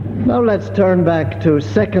Now let's turn back to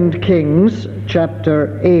 2 Kings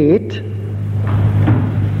chapter 8.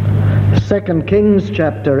 2 Kings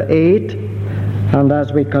chapter 8. And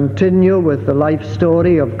as we continue with the life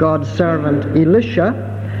story of God's servant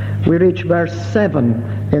Elisha, we reach verse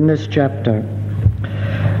 7 in this chapter.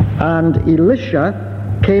 And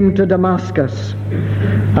Elisha came to Damascus,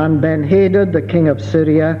 and Ben-Hadad, the king of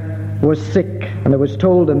Syria, was sick. And it was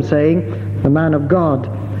told him, saying, the man of God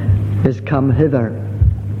is come hither.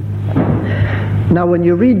 Now when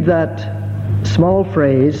you read that small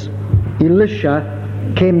phrase, Elisha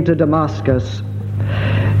came to Damascus,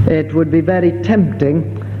 it would be very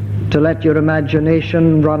tempting to let your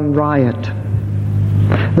imagination run riot.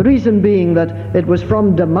 The reason being that it was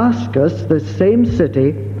from Damascus, this same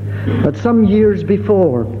city, that some years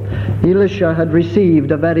before Elisha had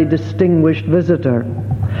received a very distinguished visitor,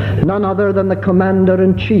 none other than the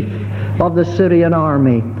commander-in-chief of the Syrian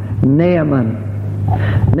army, Naaman.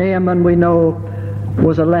 Naaman, we know,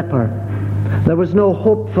 was a leper. There was no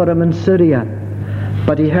hope for him in Syria,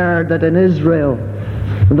 but he heard that in Israel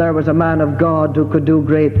there was a man of God who could do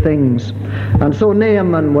great things. And so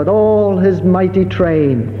Naaman, with all his mighty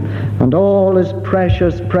train and all his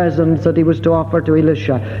precious presents that he was to offer to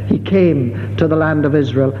Elisha, he came to the land of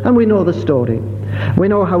Israel. And we know the story. We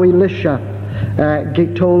know how Elisha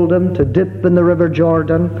told him to dip in the river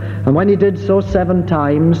Jordan, and when he did so 7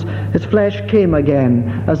 times, his flesh came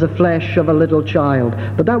again as the flesh of a little child.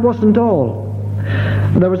 But that wasn't all.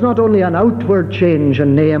 There was not only an outward change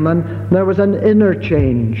in Naaman, there was an inner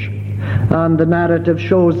change. And the narrative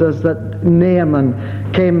shows us that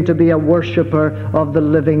Naaman came to be a worshipper of the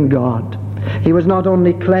living God. He was not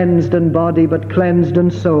only cleansed in body, but cleansed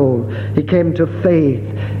in soul. He came to faith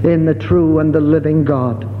in the true and the living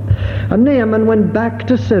God. And Naaman went back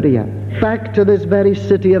to Syria, back to this very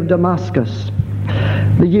city of Damascus.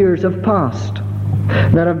 The years have passed.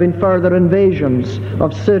 There have been further invasions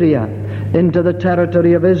of Syria into the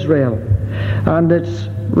territory of Israel. And it's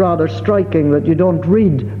rather striking that you don't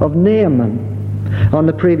read of Naaman on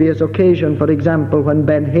the previous occasion, for example, when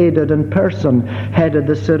Ben-Hadad in person headed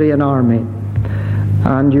the Syrian army.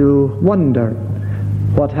 And you wonder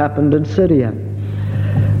what happened in Syria.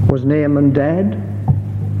 Was Naaman dead?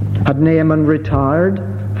 Had Naaman retired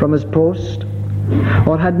from his post?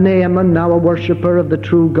 Or had Naaman, now a worshipper of the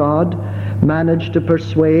true God, managed to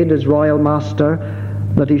persuade his royal master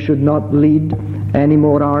that he should not lead any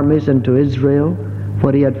more armies into Israel,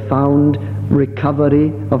 where he had found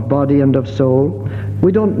recovery of body and of soul?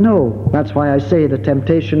 We don't know. That's why I say the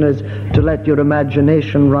temptation is to let your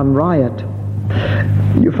imagination run riot.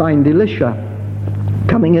 You find Elisha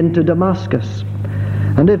coming into Damascus,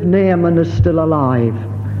 and if Naaman is still alive,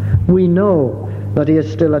 we know that he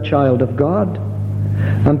is still a child of God,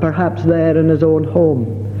 and perhaps there in his own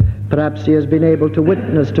home, perhaps he has been able to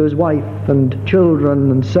witness to his wife and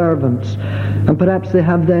children and servants, and perhaps they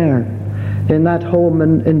have there, in that home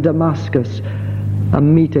in Damascus, a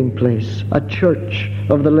meeting place, a church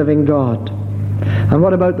of the living God. And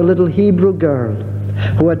what about the little Hebrew girl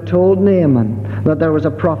who had told Naaman that there was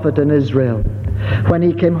a prophet in Israel? When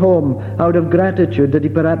he came home, out of gratitude, did he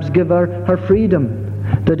perhaps give her her freedom?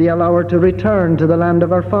 Did he allow her to return to the land of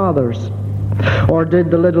her fathers? Or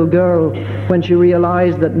did the little girl, when she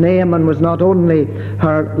realized that Naaman was not only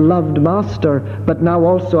her loved master, but now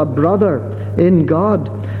also a brother in God,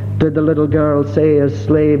 did the little girl say, as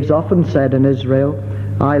slaves often said in Israel,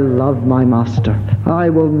 I love my master, I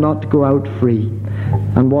will not go out free?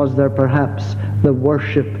 And was there perhaps the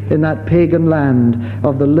worship in that pagan land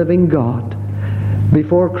of the living God?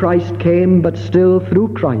 Before Christ came, but still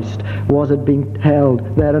through Christ, was it being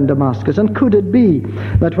held there in Damascus? And could it be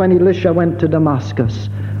that when Elisha went to Damascus,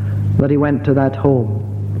 that he went to that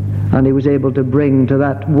home, and he was able to bring to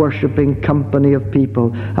that worshipping company of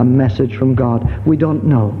people a message from God? We don't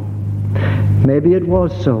know. Maybe it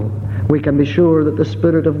was so. We can be sure that the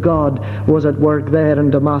Spirit of God was at work there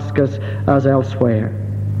in Damascus as elsewhere.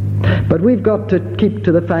 But we've got to keep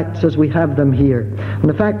to the facts as we have them here. And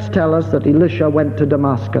the facts tell us that Elisha went to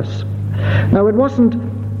Damascus. Now it wasn't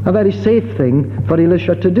a very safe thing for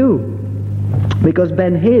Elisha to do, because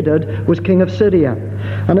Ben-Hadad was king of Syria.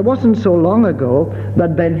 And it wasn't so long ago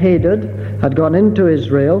that Ben-Hadad had gone into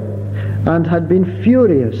Israel and had been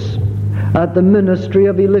furious at the ministry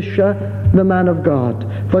of Elisha, the man of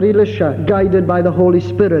God. For Elisha, guided by the Holy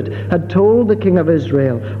Spirit, had told the king of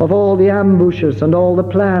Israel of all the ambushes and all the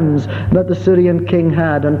plans that the Syrian king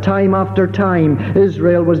had. And time after time,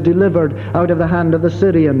 Israel was delivered out of the hand of the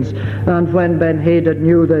Syrians. And when Ben-Hadad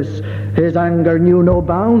knew this, his anger knew no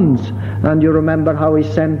bounds. And you remember how he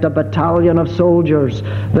sent a battalion of soldiers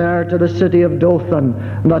there to the city of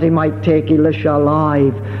Dothan, that he might take Elisha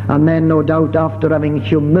alive. And then, no doubt, after having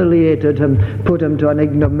humiliated him, put him to an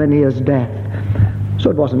ignominious death. So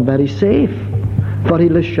it wasn't very safe for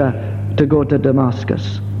Elisha to go to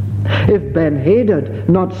Damascus. If Ben-Hadad,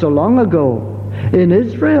 not so long ago, in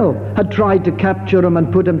Israel, had tried to capture him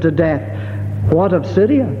and put him to death, what of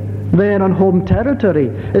Syria? There on home territory,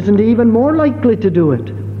 isn't he even more likely to do it?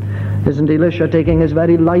 Isn't Elisha taking his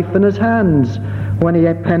very life in his hands when he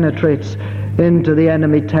penetrates into the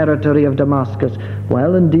enemy territory of Damascus?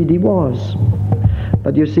 Well, indeed he was.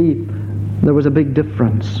 But you see, there was a big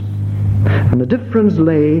difference. And the difference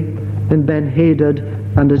lay in Ben-Hadad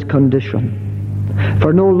and his condition.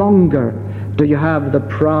 For no longer do you have the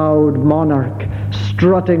proud monarch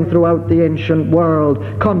strutting throughout the ancient world,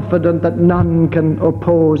 confident that none can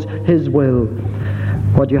oppose his will.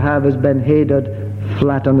 What you have is Ben-Hadad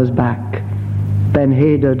flat on his back.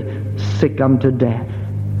 Ben-Hadad sick unto death.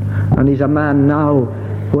 And he's a man now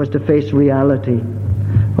who has to face reality.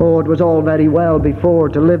 Oh, it was all very well before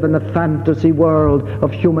to live in the fantasy world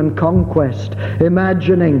of human conquest,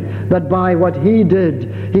 imagining that by what he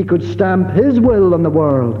did, he could stamp his will on the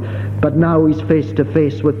world. But now he's face to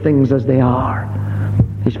face with things as they are.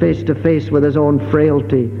 He's face to face with his own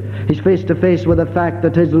frailty. He's face to face with the fact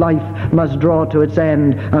that his life must draw to its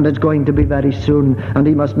end, and it's going to be very soon, and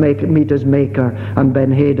he must meet his Maker, and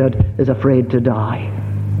Ben-Hadad is afraid to die.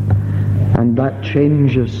 And that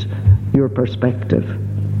changes your perspective.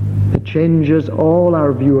 It changes all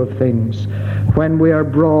our view of things when we are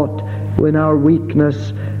brought in our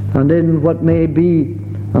weakness and in what may be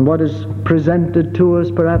and what is presented to us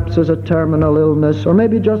perhaps as a terminal illness, or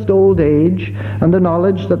maybe just old age and the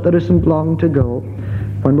knowledge that there isn't long to go.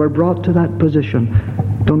 When we're brought to that position,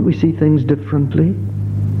 don't we see things differently?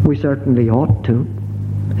 We certainly ought to.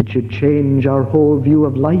 It should change our whole view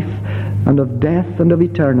of life and of death and of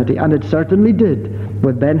eternity, and it certainly did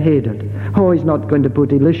with Ben-Hadad. Oh, he's not going to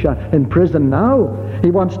put Elisha in prison now.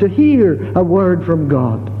 He wants to hear a word from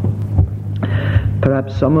God.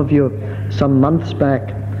 Perhaps some of you, some months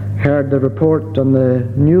back, heard the report on the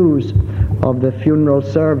news of the funeral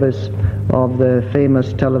service of the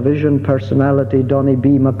famous television personality Donnie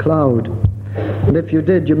B. MacLeod. And if you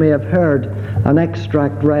did, you may have heard an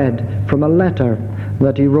extract read from a letter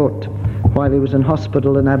that he wrote while he was in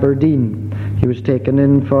hospital in Aberdeen. He was taken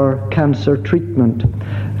in for cancer treatment.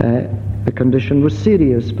 The condition was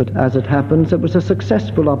serious, but as it happens, it was a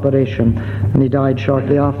successful operation, and he died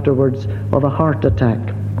shortly afterwards of a heart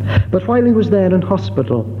attack. But while he was there in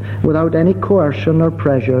hospital, without any coercion or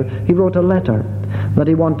pressure, he wrote a letter that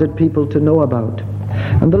he wanted people to know about.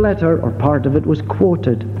 And the letter, or part of it, was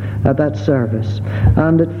quoted at that service,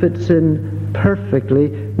 and it fits in perfectly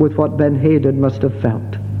with what Ben-Hadad must have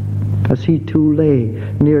felt as he too lay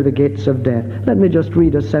near the gates of death. Let me just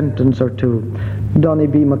read a sentence or two. Donnie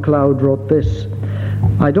B. MacLeod wrote this: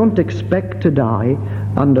 "I don't expect to die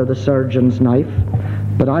under the surgeon's knife,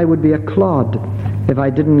 but I would be a clod if I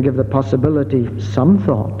didn't give the possibility some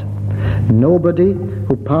thought. Nobody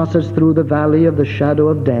who passes through the valley of the shadow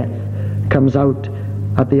of death comes out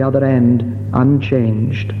at the other end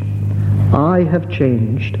unchanged. I have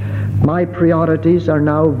changed. My priorities are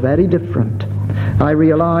now very different. I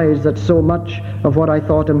realize that so much of what I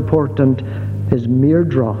thought important is mere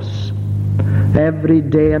dross. Every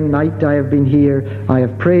day and night I have been here, I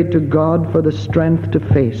have prayed to God for the strength to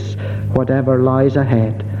face whatever lies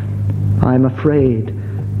ahead. I am afraid,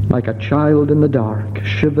 like a child in the dark,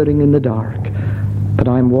 shivering in the dark, but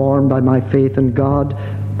I am warmed by my faith in God,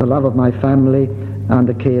 the love of my family, and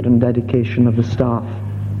the care and dedication of the staff."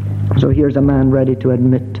 So here's a man ready to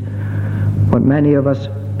admit what many of us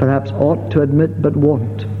perhaps ought to admit but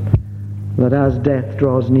won't, that as death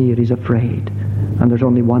draws near, he's afraid, and there's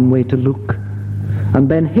only one way to look. And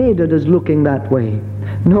Ben-Hadad is looking that way.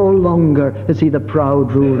 No longer is he the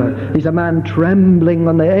proud ruler. He's a man trembling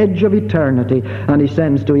on the edge of eternity, and he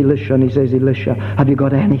sends to Elisha and he says, "Elisha, have you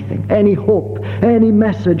got anything, any hope, any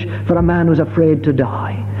message for a man who's afraid to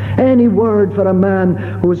die? Any word for a man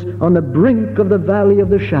who's on the brink of the valley of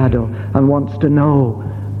the shadow and wants to know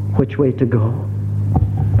which way to go?"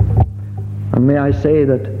 And may I say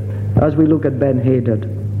that as we look at Ben-Hadad,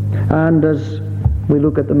 and as we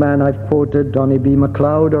look at the man I've quoted, Donnie B.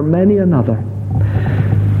 MacLeod, or many another,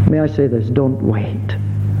 may I say this: don't wait.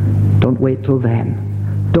 Don't wait till then.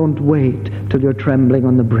 Don't wait till you're trembling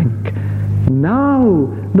on the brink.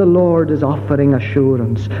 Now the Lord is offering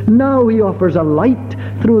assurance. Now he offers a light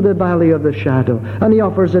through the valley of the shadow, and he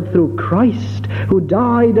offers it through Christ, who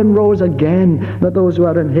died and rose again, that those who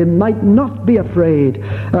are in him might not be afraid,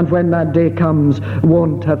 and when that day comes,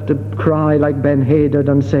 won't have to cry like Ben-Hadad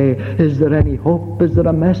and say, is there any hope? Is there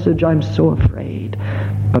a message? I'm so afraid.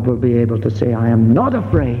 But will be able to say, I am not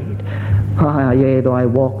afraid. Yea, though I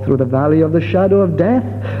walk through the valley of the shadow of death,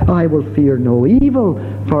 I will fear no evil,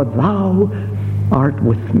 for thou art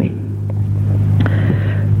with me.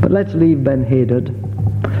 But let's leave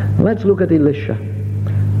Ben-Hadad. Let's look at Elisha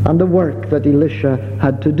and the work that Elisha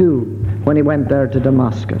had to do when he went there to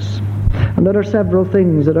Damascus. And there are several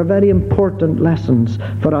things that are very important lessons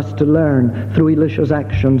for us to learn through Elisha's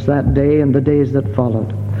actions that day and the days that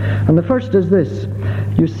followed. And the first is this.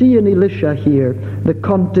 You see in Elisha here the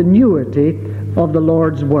continuity of the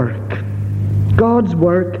Lord's work. God's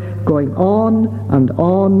work going on and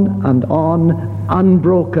on and on,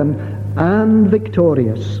 unbroken and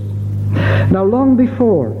victorious. Now, long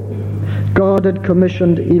before, God had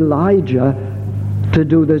commissioned Elijah to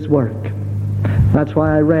do this work. That's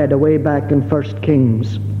why I read away back in 1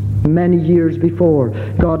 Kings. Many years before,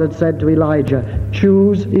 God had said to Elijah,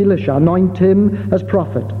 choose Elisha, anoint him as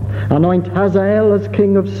prophet, anoint Hazael as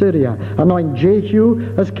king of Syria, anoint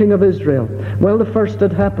Jehu as king of Israel. Well, the first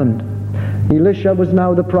had happened. Elisha was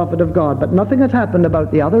now the prophet of God, but nothing had happened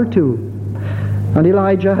about the other two. And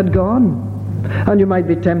Elijah had gone. And you might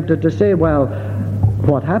be tempted to say, well,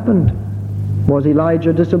 what happened? Was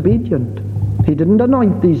Elijah disobedient? He didn't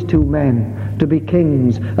anoint these two men to be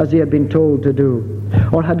kings as he had been told to do.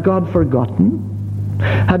 Or had God forgotten?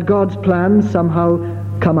 Had God's plan somehow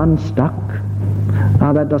come unstuck?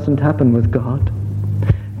 Now that doesn't happen with God.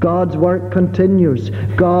 God's work continues.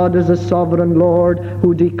 God is a sovereign Lord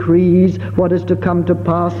who decrees what is to come to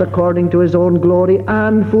pass according to his own glory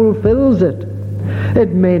and fulfills it. It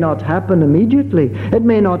may not happen immediately. It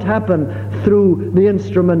may not happen through the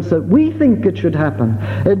instruments that we think it should happen.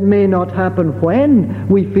 It may not happen when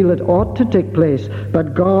we feel it ought to take place.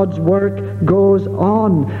 But God's work goes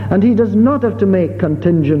on. And he does not have to make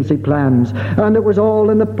contingency plans. And it was all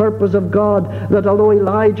in the purpose of God that although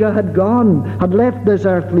Elijah had gone, had left this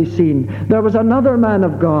earthly scene, there was another man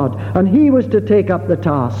of God. And he was to take up the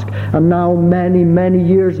task. And now many, many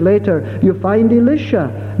years later, you find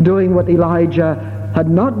Elisha doing what Elijah had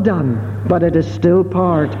not done, but it is still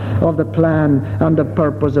part of the plan and the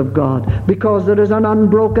purpose of God, because there is an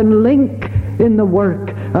unbroken link in the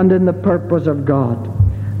work and in the purpose of God.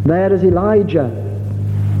 There is Elijah.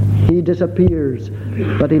 He disappears,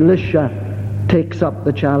 but Elisha takes up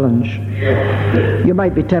the challenge. You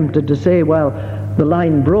might be tempted to say, well, the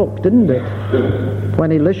line broke, didn't it?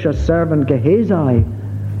 When Elisha's servant Gehazi,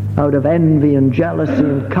 out of envy and jealousy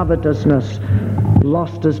and covetousness,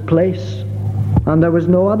 lost his place, and there was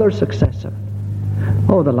no other successor.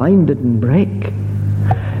 Oh, the line didn't break.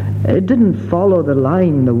 It didn't follow the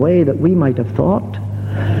line the way that we might have thought.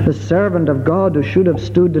 The servant of God who should have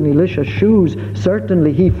stood in Elisha's shoes,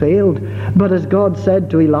 certainly he failed. But as God said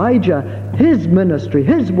to Elijah, his ministry,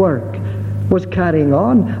 his work was carrying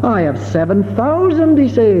on. I have 7,000, he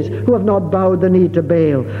says, who have not bowed the knee to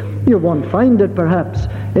Baal. You won't find it perhaps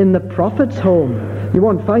in the prophet's home. You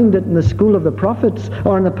won't find it in the school of the prophets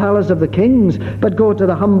or in the palace of the kings, but go to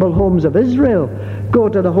the humble homes of Israel. Go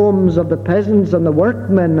to the homes of the peasants and the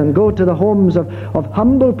workmen, and go to the homes of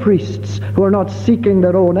humble priests who are not seeking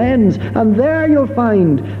their own ends, and there you'll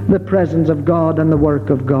find the presence of God and the work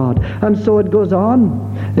of God. And so it goes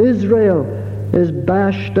on. Israel is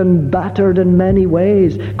bashed and battered in many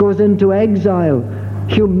ways, goes into exile,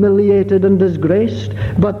 humiliated and disgraced,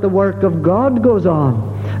 but the work of God goes on.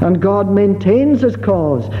 And God maintains his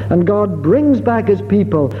cause, and God brings back his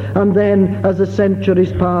people. And then as the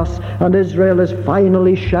centuries pass and Israel is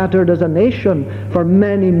finally shattered as a nation for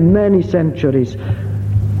many, many centuries,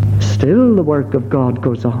 still the work of God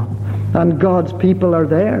goes on. And God's people are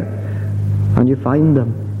there. And you find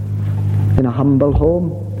them in a humble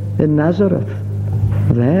home in Nazareth.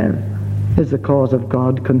 There is the cause of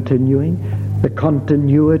God continuing. The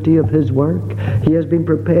continuity of his work. He has been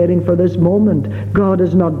preparing for this moment. God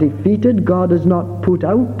is not defeated. God is not put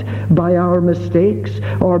out by our mistakes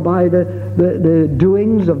or by the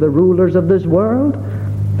doings of the rulers of this world.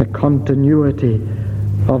 The continuity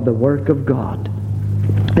of the work of God.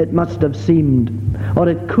 It must have seemed, or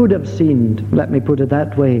it could have seemed, let me put it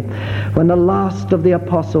that way, when the last of the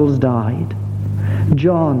apostles died,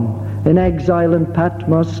 John, in exile in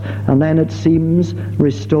Patmos, and then it seems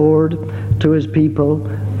restored to his people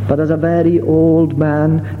But as a very old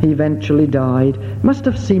man, he eventually died. Must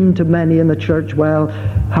have seemed to many in the church, well,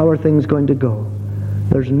 how are things going to go?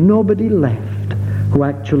 There's nobody left who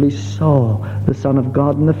actually saw the Son of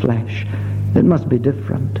God in the flesh. It must be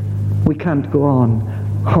different. We can't go on.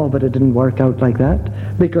 Oh, but it didn't work out like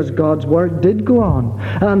that, because God's word did go on.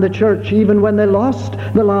 And the church, even when they lost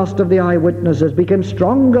the last of the eyewitnesses, became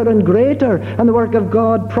stronger and greater, and the work of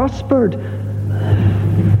God prospered.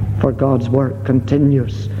 For God's work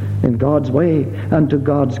continues in God's way and to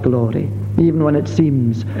God's glory, even when it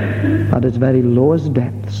seems at its very lowest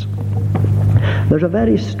depths. There's a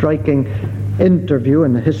very striking interview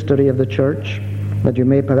in the history of the church that you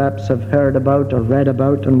may perhaps have heard about or read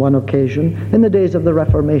about on one occasion in the days of the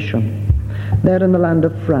Reformation, there in the land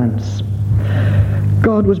of France.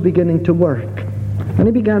 God was beginning to work, and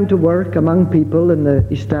he began to work among people in the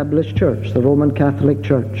established church, the Roman Catholic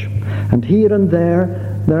Church. And here and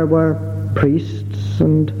there were priests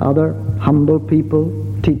and other humble people,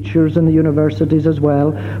 teachers in the universities as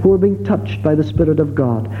well, who were being touched by the Spirit of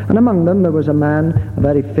God. And among them there was a man, a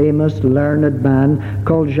very famous, learned man,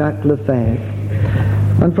 called Jacques Lefebvre.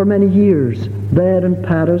 And for many years, there in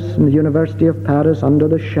Paris, in the University of Paris, under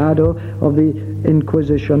the shadow of the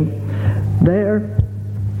Inquisition, there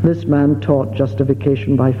this man taught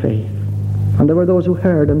justification by faith. And there were those who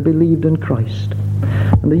heard and believed in Christ.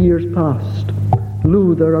 And the years passed.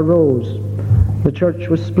 Luther arose. The church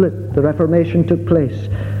was split. The Reformation took place.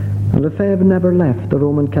 And Lefebvre never left the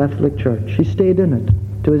Roman Catholic Church. He stayed in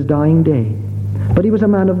it to his dying day. But he was a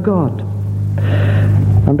man of God.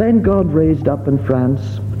 And then God raised up in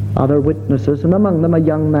France other witnesses, and among them a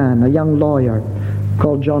young man, a young lawyer,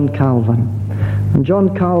 called John Calvin. And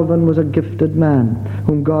John Calvin was a gifted man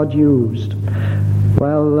whom God used.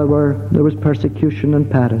 Well, there was persecution in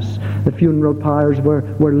Paris. The funeral pyres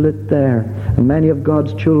were lit there, and many of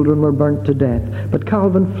God's children were burnt to death. But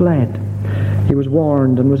Calvin fled. He was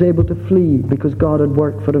warned and was able to flee because God had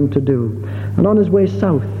work for him to do. And on his way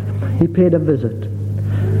south, he paid a visit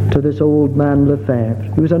to this old man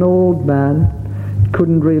Lefebvre. He was an old man,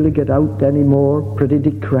 couldn't really get out anymore, pretty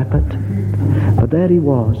decrepit. But there he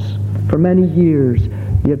was. For many years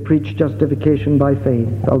he had preached justification by faith,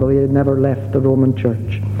 although he had never left the Roman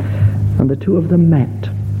Church. And the two of them met,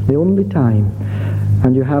 the only time.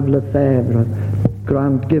 And you have Lefebvre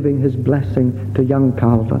giving his blessing to young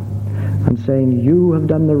Calvin and saying, "You have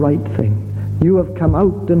done the right thing. You have come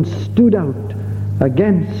out and stood out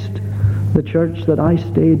against the church that I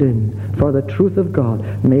stayed in for the truth of God.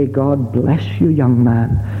 May God bless you, young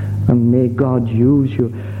man, and may God use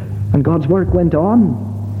you." And God's work went on,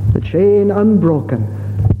 the chain unbroken,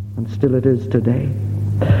 and still it is today.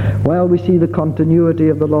 Well, we see the continuity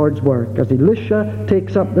of the Lord's work as Elisha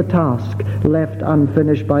takes up the task left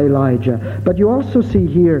unfinished by Elijah. But you also see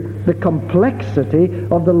here the complexity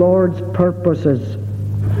of the Lord's purposes.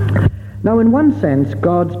 Now, in one sense,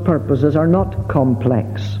 God's purposes are not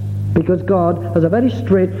complex, because God has a very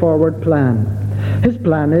straightforward plan. His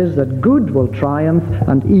plan is that good will triumph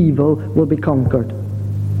and evil will be conquered.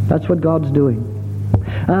 That's what God's doing.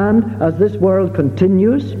 And as this world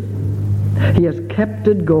continues, he has kept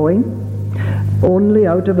it going only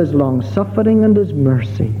out of his long-suffering and his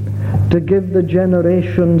mercy to give the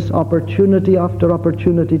generations opportunity after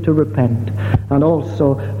opportunity to repent, and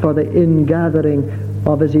also for the ingathering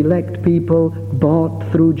of his elect people bought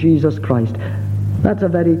through Jesus Christ. That's a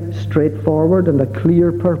very straightforward and a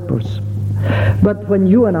clear purpose. But when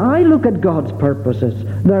you and I look at God's purposes,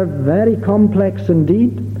 they're very complex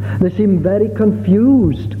indeed. They seem very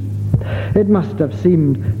confused. It must have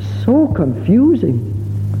seemed so confusing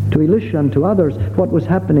to Elisha and to others what was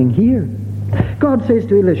happening here. God says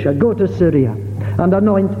to Elisha, "Go to Syria and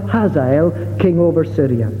anoint Hazael king over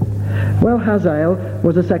Syria." Well, Hazael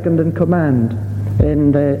was a second in command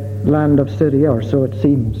in the land of Syria, or so it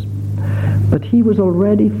seems. But he was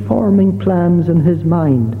already forming plans in his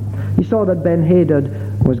mind. He saw that Ben-Hadad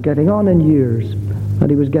was getting on in years, that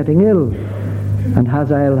he was getting ill, and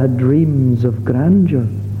Hazael had dreams of grandeur.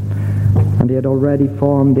 And he had already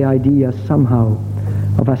formed the idea somehow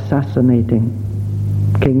of assassinating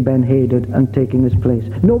King Ben-Hadad and taking his place.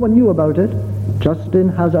 No one knew about it, just in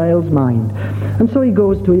Hazael's mind. And so he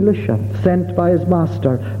goes to Elisha, sent by his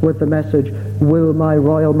master, with the message, "Will my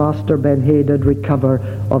royal master Ben-Hadad recover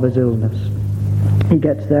of his illness?" He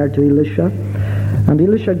gets there to Elisha, and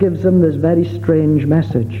Elisha gives him this very strange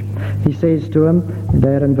message. He says to him,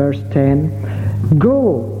 there in verse 10,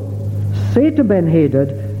 "Go, say to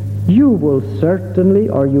Ben-Hadad, you will certainly,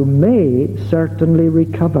 or you may certainly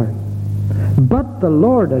recover. But the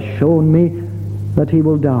Lord has shown me that he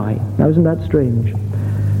will die." Now, isn't that strange?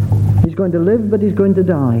 He's going to live, but he's going to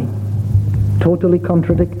die. Totally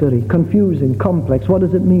contradictory, confusing, complex. What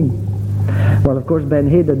does it mean? Well, of course,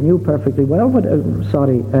 Ben-Hadad knew perfectly well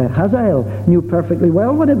Hazael knew perfectly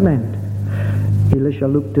well what it meant. Elisha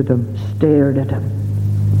looked at him, stared at him,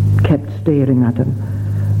 kept staring at him,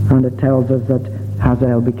 and it tells us that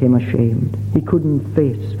Hazael became ashamed. He couldn't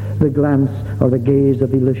face the glance or the gaze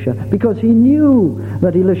of Elisha because he knew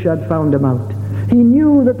that Elisha had found him out. He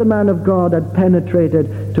knew that the man of God had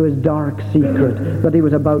penetrated to his dark secret, that he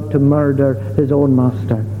was about to murder his own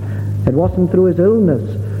master. It wasn't through his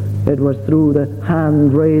illness. It was through the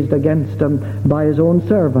hand raised against him by his own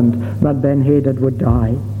servant that Ben-Hadad would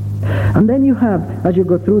die. And then you have, as you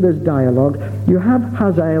go through this dialogue, you have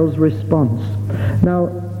Hazael's response.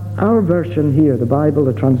 Now, our version here, the Bible,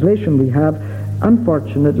 the translation we have,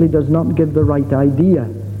 unfortunately does not give the right idea.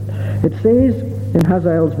 It says in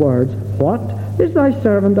Hazael's words, "What? Is thy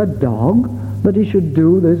servant a dog, that he should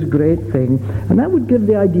do this great thing?" And that would give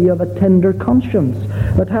the idea of a tender conscience.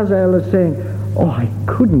 That Hazael is saying, "Oh, I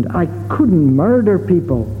couldn't murder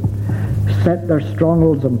people, set their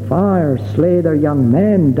strongholds on fire, slay their young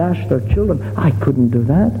men, dash their children. I couldn't do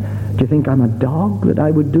that. Do you think I'm a dog that I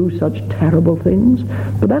would do such terrible things?"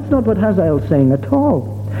 But that's not what Hazael's saying at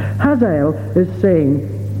all. Hazael is saying,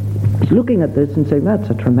 he's looking at this and saying, "That's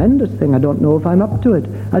a tremendous thing. I don't know if I'm up to it.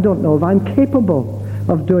 I don't know if I'm capable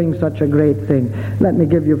of doing such a great thing." Let me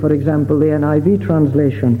give you, for example, the NIV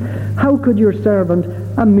translation. "How could your servant,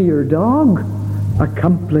 a mere dog,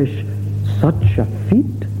 accomplish such a feat?"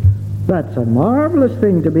 That's a marvelous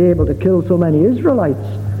thing to be able to kill so many Israelites.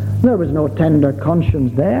 There was no tender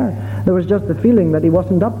conscience there. There was just the feeling that he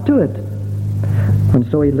wasn't up to it. And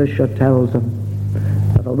so Elisha tells him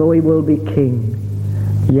that although he will be king,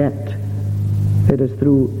 yet it is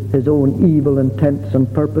through his own evil intents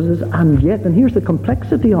and purposes, and yet, and here's the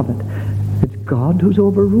complexity of it, it's God who's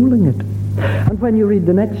overruling it. And when you read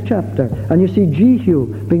the next chapter and you see Jehu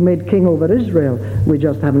being made king over Israel, we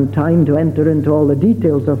just haven't time to enter into all the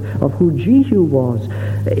details of who Jehu was.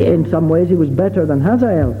 In some ways he was better than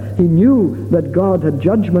Hazael. He knew that God had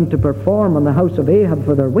judgment to perform on the house of Ahab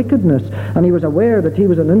for their wickedness, and he was aware that he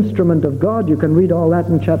was an instrument of God. You can read all that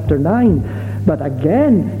in chapter 9. But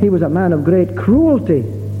again, he was a man of great cruelty,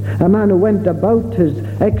 a man who went about his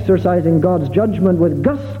exercising God's judgment with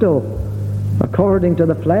gusto, according to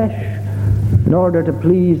the flesh, in order to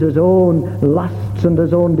please his own lusts and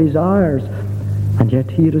his own desires. And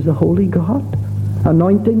yet here is the holy God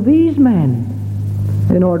anointing these men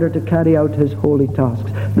in order to carry out his holy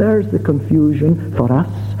tasks. There's the confusion for us.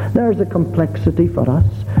 There's the complexity for us.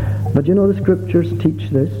 But you know, the scriptures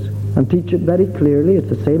teach this, and teach it very clearly. It's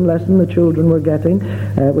the same lesson the children were getting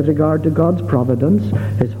with regard to God's providence.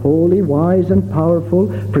 His holy, wise, and powerful,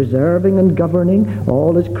 preserving and governing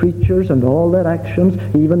all his creatures and all their actions,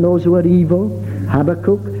 even those who are evil.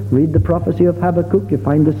 Habakkuk, read the prophecy of Habakkuk, you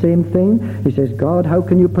find the same thing. He says, "God, how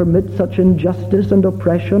can you permit such injustice and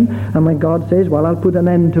oppression?" And when God says, "Well, I'll put an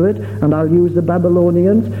end to it, and I'll use the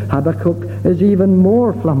Babylonians," Habakkuk is even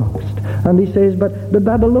more flummoxed. And he says, "But the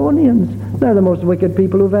Babylonians, they're the most wicked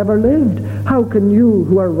people who've ever lived. How can you,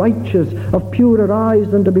 who are righteous, of purer eyes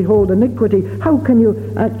than to behold iniquity, how can you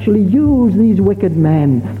actually use these wicked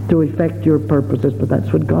men to effect your purposes?" But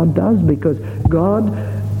that's what God does, because God,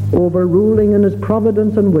 overruling in his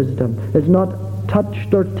providence and wisdom, is not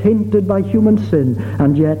touched or tainted by human sin,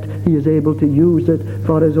 and yet he is able to use it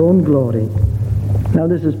for his own glory. Now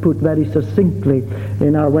this is put very succinctly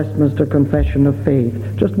in our Westminster Confession of Faith.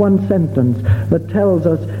 Just one sentence that tells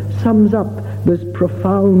us, sums up this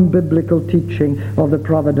profound biblical teaching of the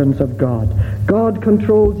providence of God. God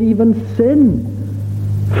controls even sin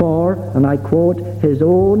for, and I quote, his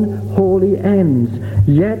own holy ends,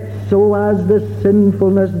 yet so as the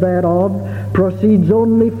sinfulness thereof proceeds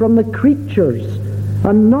only from the creatures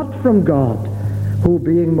and not from God, who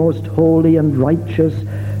being most holy and righteous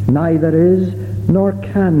neither is nor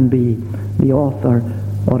can be the author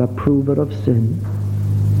or approver of sin.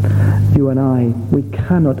 You and I, we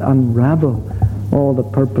cannot unravel all the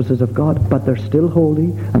purposes of God, but they're still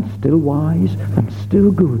holy and still wise and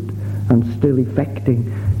still good and still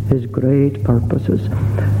effecting his great purposes.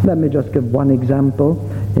 Let me just give one example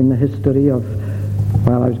in the history of,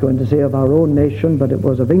 well, I was going to say of our own nation, but it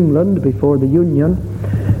was of England before the Union.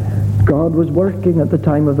 God was working at the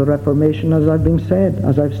time of the Reformation, as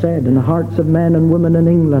I've said, in the hearts of men and women in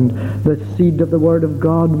England. The seed of the Word of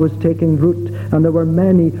God was taking root, and there were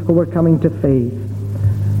many who were coming to faith.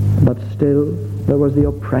 But still, there was the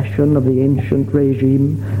oppression of the ancient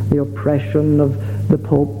regime, the oppression of the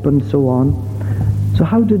Pope, and so on. So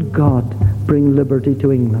how did God bring liberty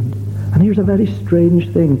to England? And here's a very strange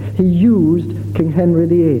thing. He used King Henry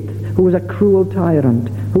VIII, who was a cruel tyrant,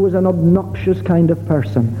 who was an obnoxious kind of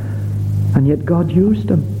person. And yet God used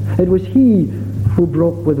him. It was he who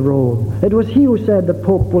broke with Rome. It was he who said the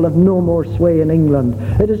Pope will have no more sway in England.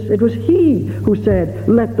 It was he who said,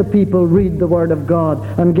 let the people read the Word of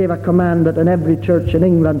God, and gave a command that in every church in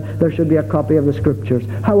England there should be a copy of the Scriptures.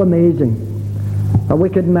 How amazing. A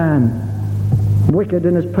wicked man, wicked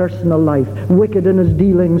in his personal life, wicked in his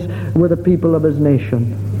dealings with the people of his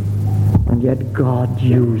nation. And yet God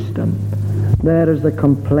used him. There is the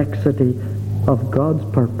complexity of God's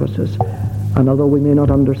purposes. And although we may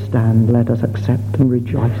not understand, let us accept and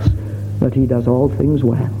rejoice that he does all things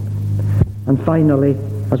well. And finally,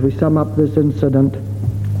 as we sum up this incident,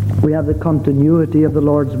 we have the continuity of the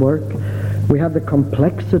Lord's work. We have the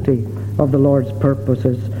complexity of the Lord's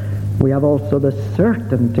purposes. We have also the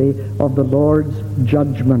certainty of the Lord's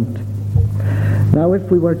judgment. Now,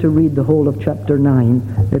 if we were to read the whole of chapter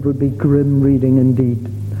 9, it would be grim reading indeed.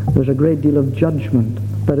 There's a great deal of judgment.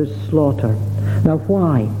 There is slaughter. Now,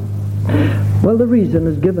 why? Well, the reason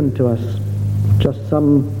is given to us just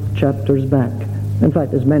some chapters back. In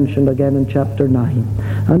fact, it's mentioned again in chapter 9.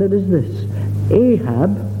 And it is this.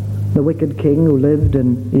 Ahab, the wicked king who lived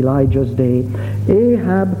in Elijah's day,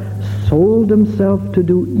 Ahab sold himself to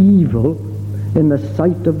do evil in the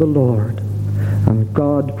sight of the Lord. And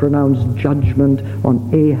God pronounced judgment on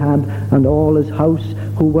Ahab and all his house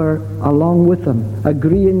who were along with him,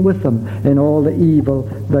 agreeing with him in all the evil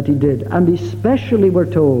that he did. And especially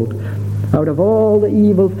we're told, out of all the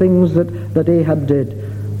evil things that Ahab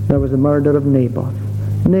did, there was the murder of Naboth.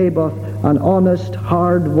 Naboth, an honest,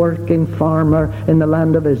 hard-working farmer in the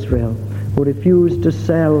land of Israel, who refused to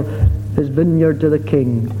sell his vineyard to the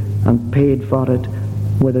king and paid for it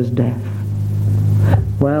with his death.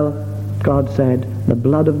 Well, God said, the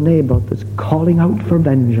blood of Naboth is calling out for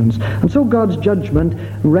vengeance. And so God's judgment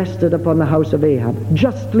rested upon the house of Ahab,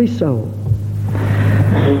 justly so.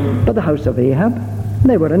 But the house of Ahab,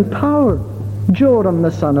 they were in power. Joram,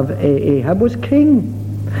 the son of Ahab, was king.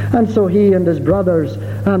 And so he and his brothers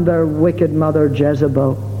and their wicked mother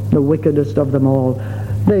Jezebel, the wickedest of them all,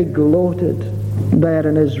 they gloated there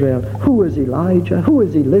in Israel. Who is Elijah? Who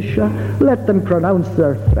is Elisha? Let them pronounce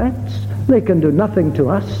their threats. They can do nothing to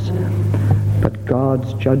us. But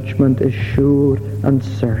God's judgment is sure and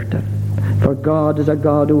certain. For God is a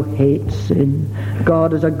God who hates sin.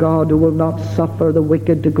 God is a God who will not suffer the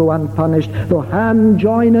wicked to go unpunished, though hand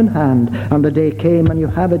join in hand. And the day came, and you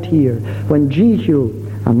have it here, when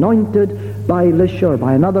Jehu, anointed by Elisha, or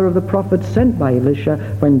by another of the prophets sent by Elisha,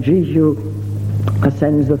 when Jehu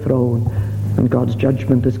ascends the throne, and God's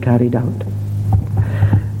judgment is carried out.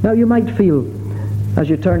 Now you might feel, as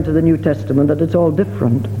you turn to the New Testament, that it's all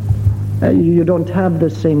different. You don't have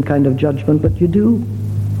this same kind of judgment, but you do.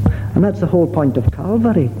 And that's the whole point of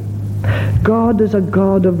Calvary. God is a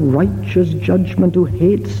God of righteous judgment who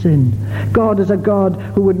hates sin. God is a God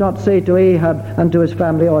who would not say to Ahab and to his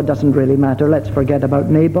family, oh, it doesn't really matter, let's forget about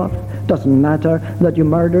Naboth. Doesn't matter that you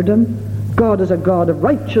murdered him. God is a God of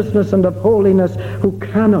righteousness and of holiness who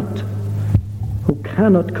cannot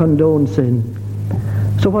condone sin.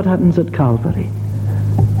 So what happens at Calvary?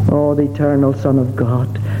 Oh, the eternal Son of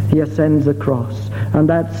God, he ascends the cross, and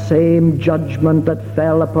that same judgment that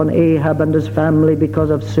fell upon Ahab and his family because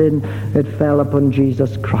of sin, it fell upon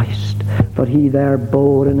Jesus Christ. For he there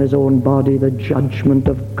bore in his own body the judgment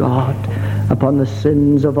of God upon the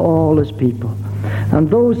sins of all his people. And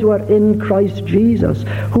those who are in Christ Jesus,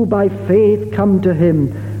 who by faith come to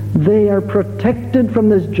him, they are protected from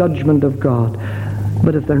this judgment of God.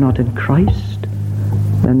 But if they're not in Christ,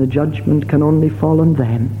 then the judgment can only fall on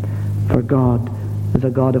them. For God is a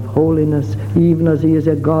God of holiness, even as he is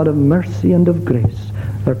a God of mercy and of grace.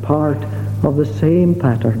 They're part of the same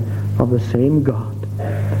pattern, of the same God.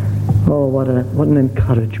 Oh, what an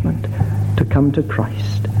encouragement to come to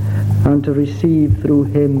Christ and to receive through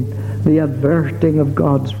him the averting of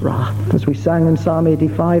God's wrath, as we sang in Psalm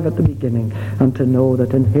 85 at the beginning, and to know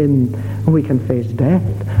that in him we can face death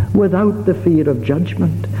without the fear of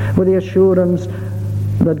judgment, with the assurance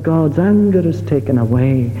that God's anger is taken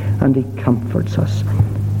away and he comforts us.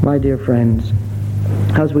 My dear friends,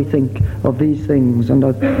 as we think of these things and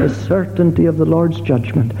of the certainty of the Lord's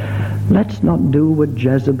judgment, let's not do what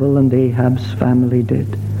Jezebel and Ahab's family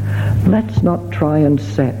did. Let's not try and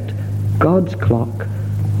set God's clock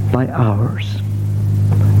by ours.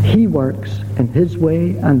 He works in his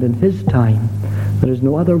way and in his time. There is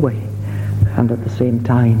no other way. And at the same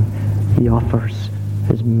time, he offers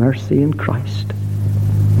his mercy in Christ.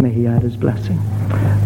 May he add his blessing.